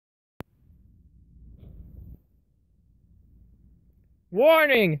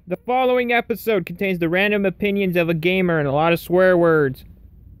Warning! The following episode contains the random opinions of a gamer and a lot of swear words.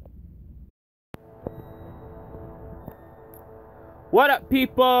 What up,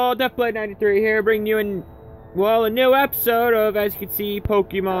 people? Dupes.93 here, bringing you a new episode of, as you can see,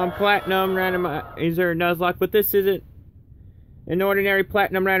 Pokemon Platinum Randomizer Nuzlocke. But this isn't an ordinary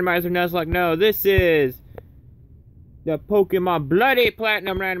Platinum Randomizer Nuzlocke. No, this is the Pokemon Bloody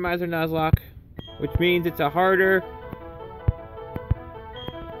Platinum Randomizer Nuzlocke, which means it's a harder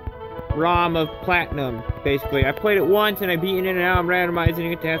ROM of Platinum, basically. I played it once and I beat it and now I'm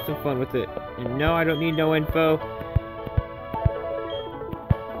randomizing it to have some fun with it. And no, I don't need no info.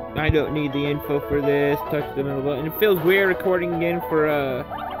 I don't need the info for this. Touch the middle button. It feels weird recording again for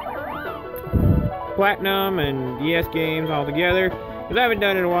Platinum and ES games all together, because I haven't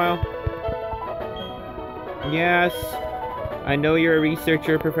done it in a while. Yes, I know you're a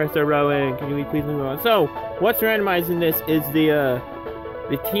researcher, Professor Rowan. Can you please move on? So, what's randomized in this is the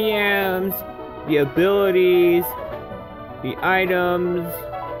TMs, the abilities, the items,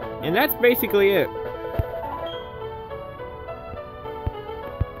 and that's basically it.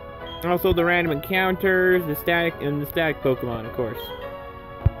 Also the random encounters, the static Pokemon, of course.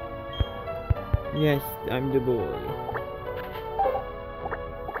 Yes, I'm the boy.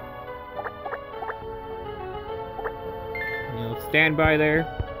 You know, stand by there.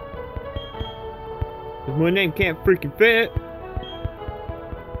 'Cause my name can't freaking fit.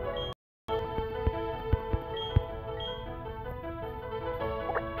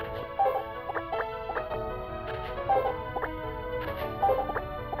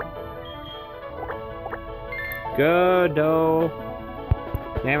 Good, though.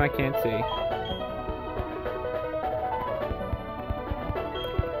 Damn, I can't see.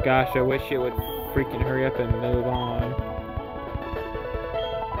 Gosh, I wish it would freaking hurry up and move on.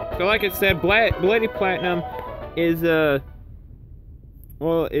 So, like I said, Bloody Platinum is a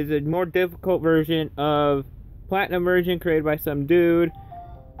more difficult version of Platinum version created by some dude,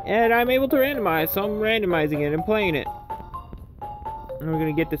 and I'm able to randomize, so I'm randomizing it and playing it. We're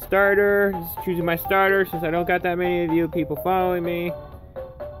gonna get the starter. Just choosing my starter since I don't got that many of you people following me.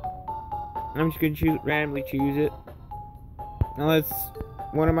 I'm just gonna randomly choose it. Unless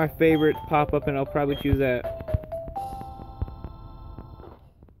one of my favorites pop up, and I'll probably choose that.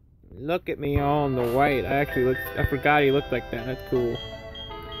 Look at me all in the white. I forgot he looked like that. That's cool.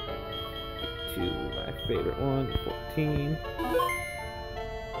 To my favorite one, 14.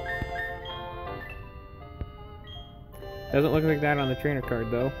 Doesn't look like that on the trainer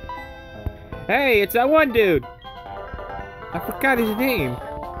card, though. Hey, it's that one dude! I forgot his name. Is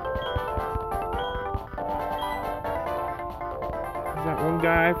that one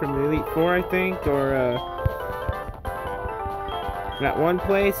guy from the Elite Four, I think? Or, that one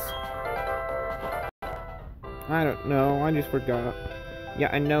place? I don't know, I just forgot.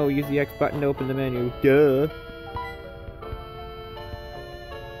 Yeah, I know, use the X button to open the menu. Duh.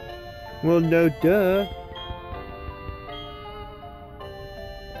 Well, no, duh.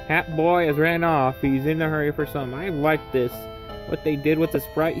 Hat Boy has ran off. He's in a hurry for something. I like this. What they did with the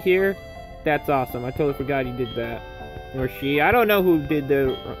sprite here, that's awesome. I totally forgot he did that. Or she. I don't know who did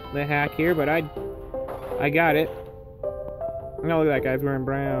the hack here, but I got it. I know, look at that guy's wearing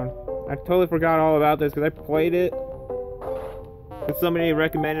brown. I totally forgot all about this because I played it. Because somebody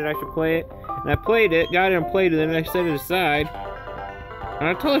recommended I should play it. And I played it, got it and played it, and then I set it aside. And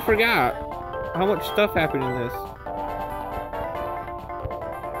I totally forgot how much stuff happened in this.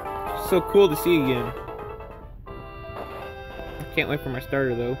 So cool to see again. I can't wait for my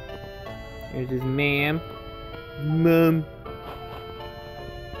starter though. There's his mom.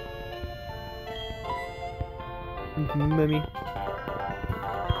 Mummy.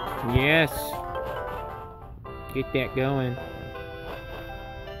 Yes. Get that going.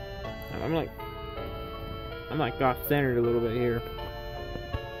 I'm like off centered a little bit here.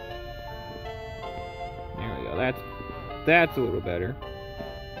 There we go. That's a little better.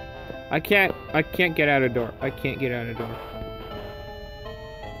 I can't get out of door. I can't get out of door.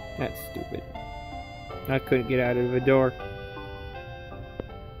 That's stupid. I couldn't get out of a door.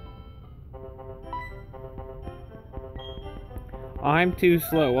 I'm too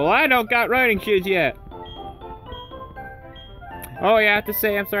slow. Well, I don't got riding shoes yet. Oh yeah, I have to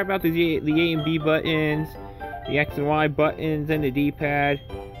say I'm sorry about the A and B buttons, the X and Y buttons, and the D-pad.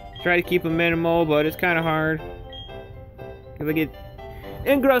 Try to keep them minimal, but it's kind of hard because I get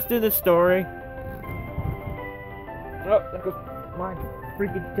engrossed in the story. Oh, there goes my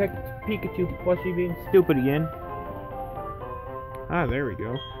freaking Pikachu plushie being stupid again. Ah, there we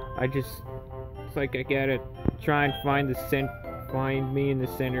go. It's like I gotta try and find me in the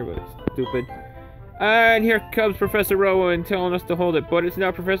center, but it's stupid. And here comes Professor Rowan telling us to hold it, but it's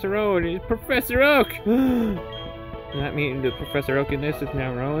not Professor Rowan, it's Professor Oak! Does that mean the Professor Oak in this is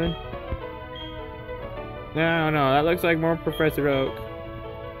now Rowan? No, no, that looks like more Professor Oak.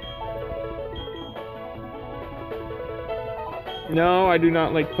 No, I do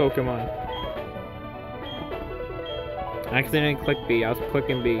not like Pokemon. I accidentally clicked B. I was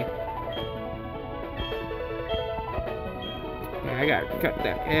clicking B. Yeah, I gotta cut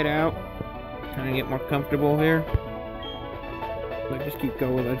that head out. Trying to get more comfortable here. Let's just keep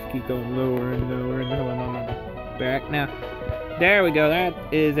going. Let's keep going lower and lower until I'm on my back. Now, there we go. That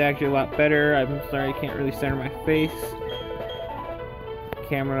is actually a lot better. I'm sorry I can't really center my face.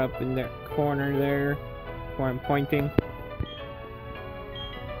 Camera up in that corner there where I'm pointing.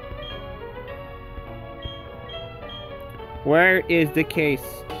 Where is the case?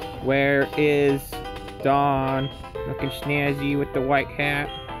 Where is Dawn? Looking snazzy with the white hat.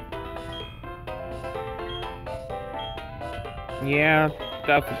 Yeah,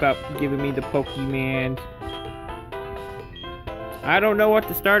 stuff about giving me the Pokemon. I don't know what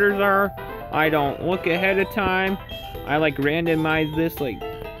the starters are. I don't look ahead of time. I like randomized this like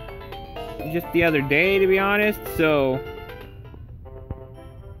just the other day, to be honest, so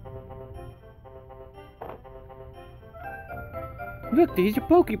look, these are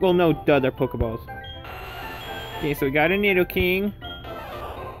Pokeballs. Well, no, duh, they're Pokeballs. Okay, so we got a Nidoking,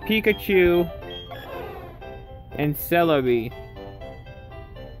 Pikachu, and Celebi.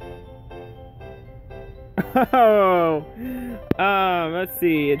 Oh, let's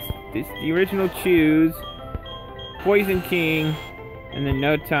see. It's the original Choose, Poison King, and then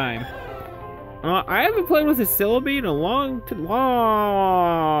No Time. I haven't played with a Celebi in a long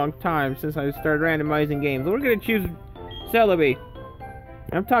time since I started randomizing games. We're gonna choose Celebi.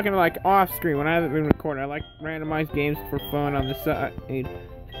 I'm talking like off screen when I haven't been recording. I like randomized games for fun on the side,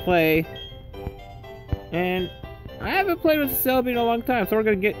 play, and I haven't played with Celebi in a long time, so we're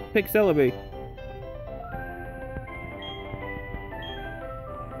gonna pick Celebi.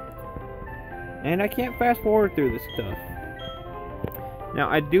 And I can't fast forward through this stuff. Now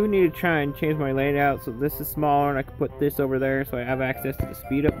I do need to try and change my layout so this is smaller and I can put this over there so I have access to the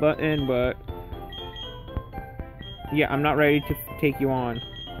speed up button, but yeah, I'm not ready to take you on.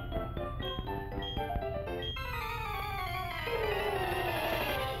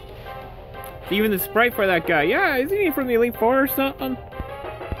 Even the sprite for that guy, yeah, isn't he from the Elite Four or something?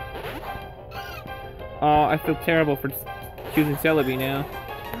 Oh, I feel terrible for choosing Celebi now.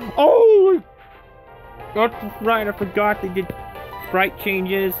 Oh! That's right, I forgot they did sprite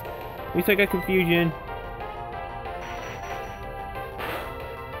changes. At least I got confusion.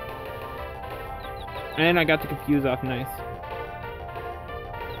 And I got the confuse off nice.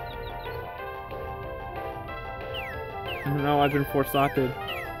 No, I've been four-socked.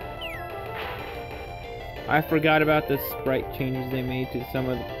 I forgot about the sprite changes they made to some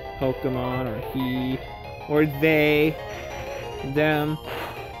of the Pokemon, or he, or they, them.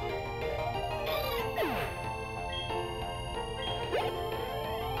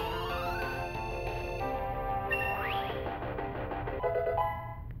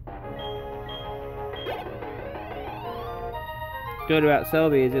 Good about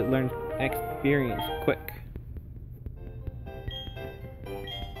Celebi is it learns experience quick.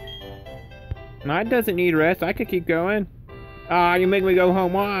 Mine doesn't need rest. I could keep going. Ah, you make me go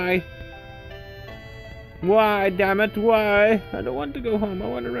home. Why? Why, damn it, why? I don't want to go home. I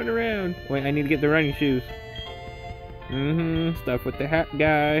want to run around. Wait, I need to get the running shoes. Stuff with the hat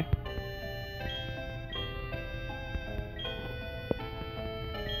guy.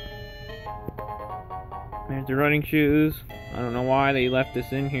 There's the running shoes. I don't know why they left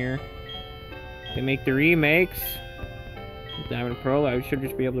this in here. They make the remakes. Diamond Pearl, I should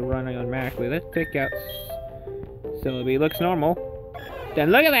just be able to run automatically. Let's take out Celebi. Looks normal.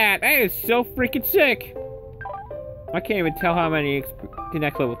 Then look at that! That is so freaking sick! I can't even tell how many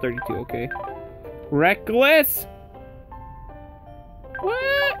connect level 32, okay. Reckless?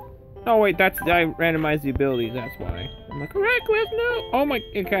 What? Oh wait, I randomized the abilities, that's why. I'm like, Reckless, no! Oh my,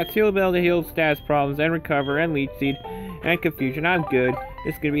 it got Seal ability to heal stats problems, and recover, and Leech Seed, and Confusion. I'm good.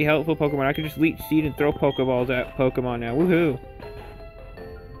 This is gonna be helpful Pokemon. I can just Leech Seed and throw Pokeballs at Pokemon now. Woohoo!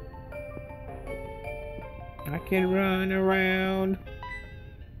 I can run around.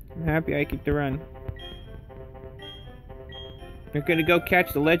 I'm happy I get to run. You're gonna go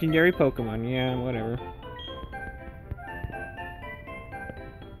catch the legendary Pokemon. Yeah, whatever.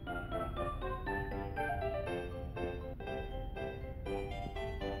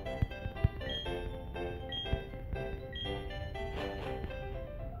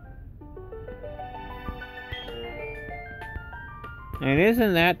 And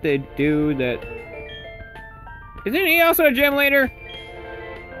isn't that the dude that Isn't he also a gym leader?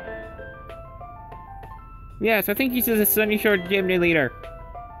 Yes, I think he's a Sunny Shore gym leader.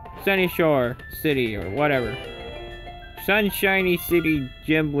 Sunny Shore City or whatever. Sunshiny City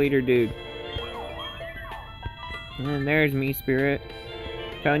gym leader dude. And there's me, Spirit.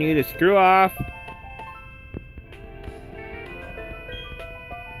 Telling you to screw off.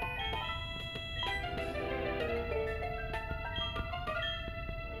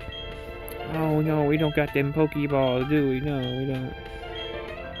 Oh no, we don't got them Pokeballs, do we? No, we don't.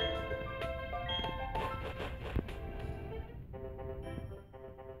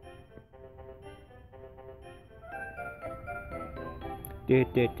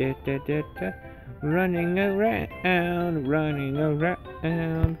 Running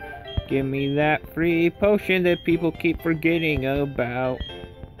around. Give me that free potion that people keep forgetting about.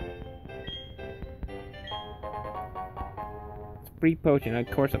 Free potion, of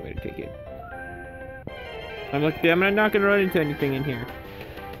course I'm gonna take it. I'm not gonna run into anything in here.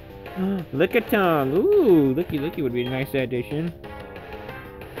 Lick-a-tongue. Ooh, Licky would be a nice addition.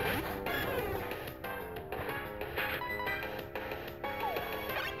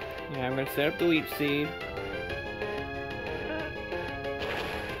 Yeah, I'm gonna set up the leech seed.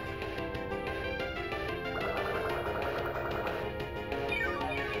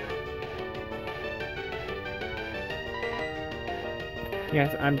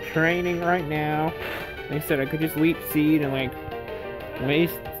 Yes, I'm training right now. Like I said, I could just leech seed and like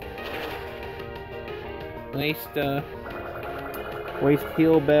waste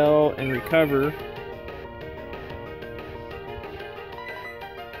heal bell and recover.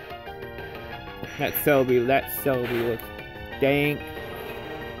 That Celebi looks dank.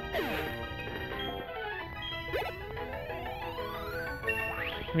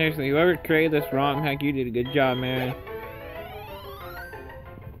 Seriously, whoever created this ROM hack, you did a good job, man.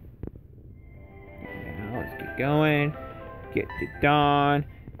 Now let's get going. Get to Dawn.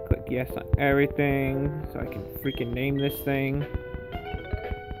 Click yes on everything so I can freaking name this thing.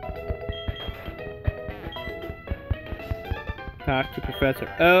 Talk to Professor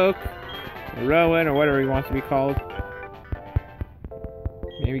Oak. Rowan, or whatever he wants to be called.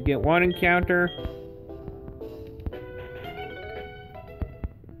 Maybe get one encounter.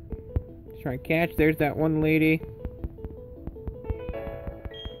 Let's try and catch. There's that one lady.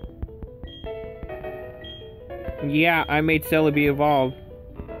 Yeah, I made Celebi evolve.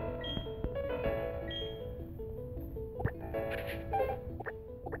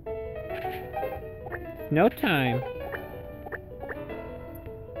 No time.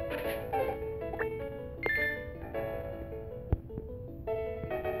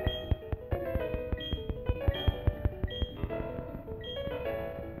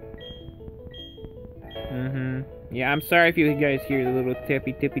 Yeah, I'm sorry if you guys hear the little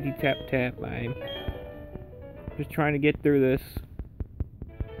tippity tap tap. I'm just trying to get through this.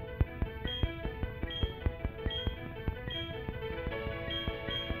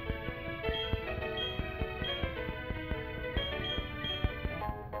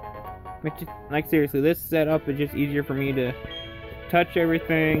 Like seriously, this setup is just easier for me to touch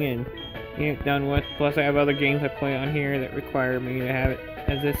everything and get it done with. Plus I have other games I play on here that require me to have it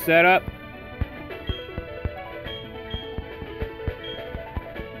as this setup.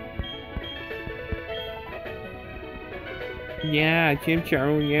 Yeah, Chimchar.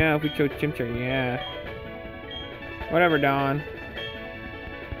 Oh yeah, if we chose Chimchar, yeah. Whatever, Dawn.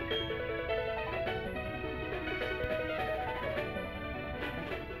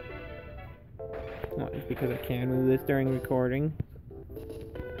 Well, just because I can move this during recording.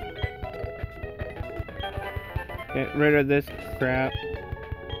 Get rid of this crap.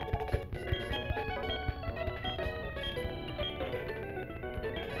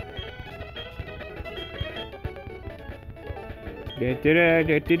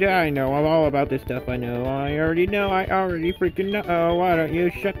 I know all about this stuff. I already freaking know. Oh, why don't you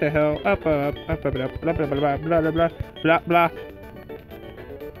shut the hell up, blah, blah, blah, blah, blah, blah, blah, blah, blah.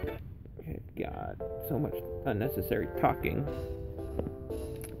 Good God, so much unnecessary talking.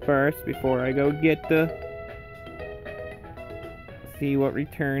 First, before I go get see what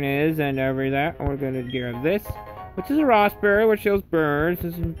return is and every that, we're gonna grab this, which is a raspberry, which shows burns.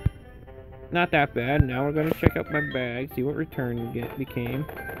 This is not that bad. Now we're gonna check out my bag, see what return became.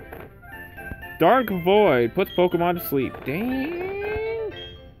 Dark Void puts Pokemon to sleep. Dang.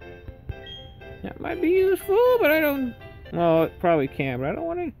 That might be useful, but I don't. Well, it probably can, but I don't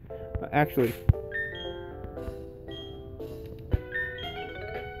want to. Actually.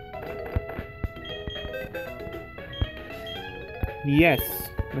 Yes.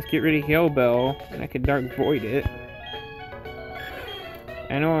 Let's get rid of Hail Bell, and I can Dark Void it.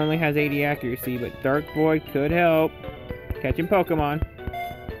 I know it only has 80 accuracy, but Dark Void could help catching Pokemon.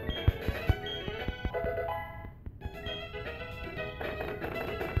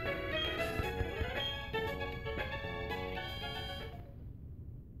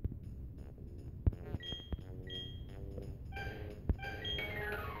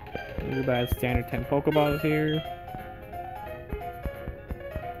 About standard 10 Pokeballs here.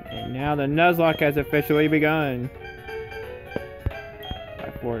 And now the Nuzlocke has officially begun.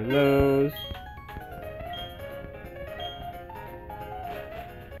 Got 4 of those.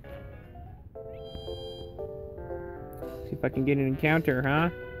 See if I can get an encounter, huh?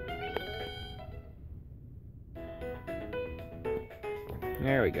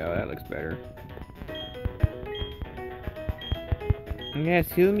 There we go, that looks better.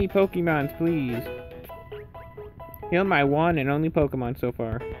 Yes, heal me Pokemons, please. Heal my one and only Pokemon so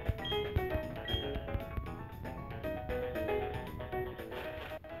far.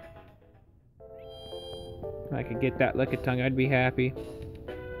 If I could get that Lickitung, I'd be happy.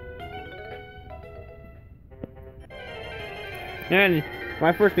 And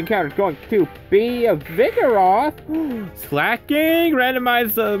my first encounter is going to be a Vigoroth. Slacking!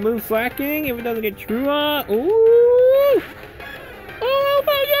 Randomize the move slacking if it doesn't get true on. Ooh! Oh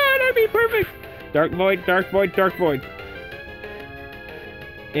my god, that'd be perfect! Dark Void, Dark Void, Dark Void.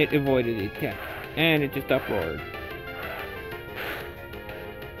 It avoided the attack. And it just uproared.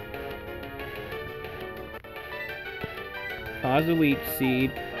 Cause a Wheat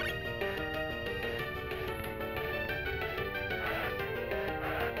Seed.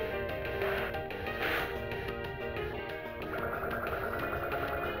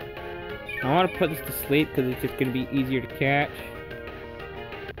 I want to put this to sleep because it's just going to be easier to catch.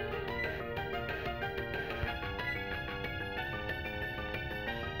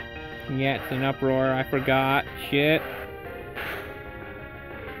 Yeah, it's an uproar. I forgot. Shit.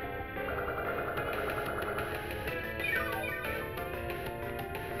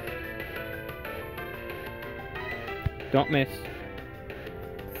 Don't miss.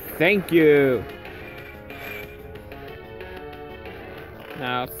 Thank you.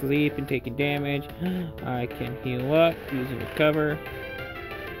 Now sleep and taking damage. I can heal up using recover.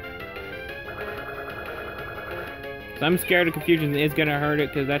 So I'm scared of confusion is gonna hurt it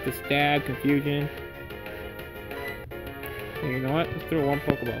because that's a stab confusion. Hey, you know what? Let's throw one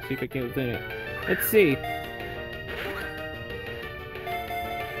Pokeball, see if it gets in it. Let's see.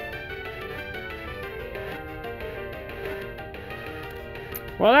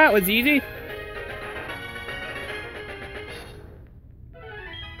 Well, that was easy.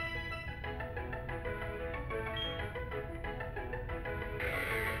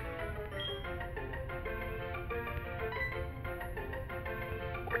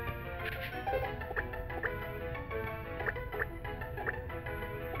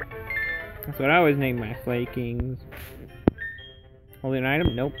 That's what I always name my Flakings. Holding an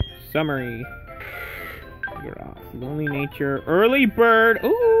item? Nope. Summary. You're off. Lonely Nature. Early Bird!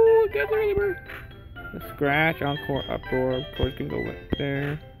 Ooh, get the Early Bird! The Scratch, Encore, Uproar. Of course, can go right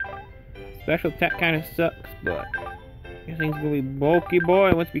there. Special attack kind of sucks, but this thing's gonna be bulky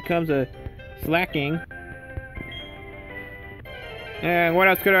boy once it becomes a Slacking. And what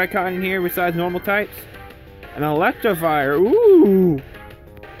else could I caught in here besides normal types? An Electivire. Ooh!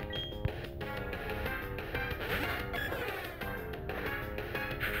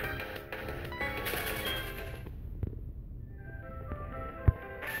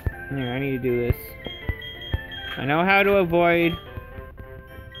 Here, I need to do this. I know how to avoid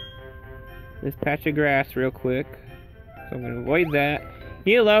this patch of grass real quick. So I'm going to avoid that.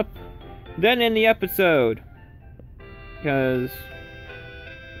 Heal up. Then end the episode. Because...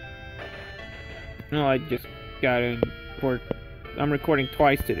 no, I just got to record. I'm recording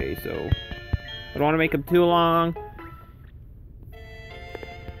twice today, so... I don't want to make them too long.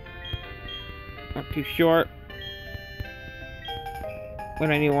 Not too short. But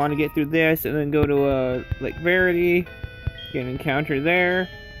I want to get through this and then go to Lake Verity, get an encounter there.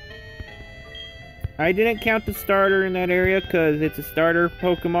 I didn't count the starter in that area because it's a starter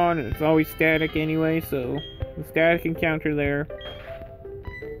Pokemon and it's always static anyway, so the static encounter there.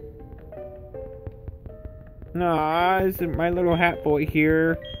 Nah, this is my little Hat Boy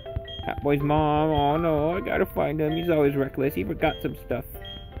here. Hat Boy's mom. Oh no, I gotta find him. He's always reckless. He forgot some stuff.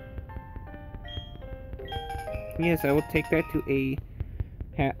 Yes, I will take that to a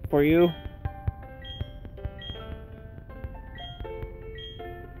hat for you.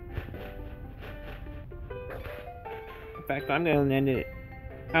 In fact, I'm gonna end it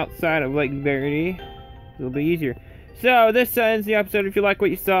outside of Lake Verity. It'll be easier. So this ends the episode. If you like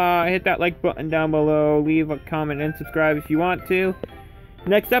what you saw, hit that like button down below, leave a comment and subscribe if you want to.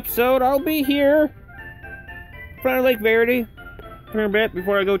 next episode, I'll be here in front of Lake Verity for a bit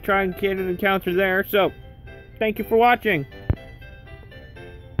before I go try and get an encounter there. So, thank you for watching.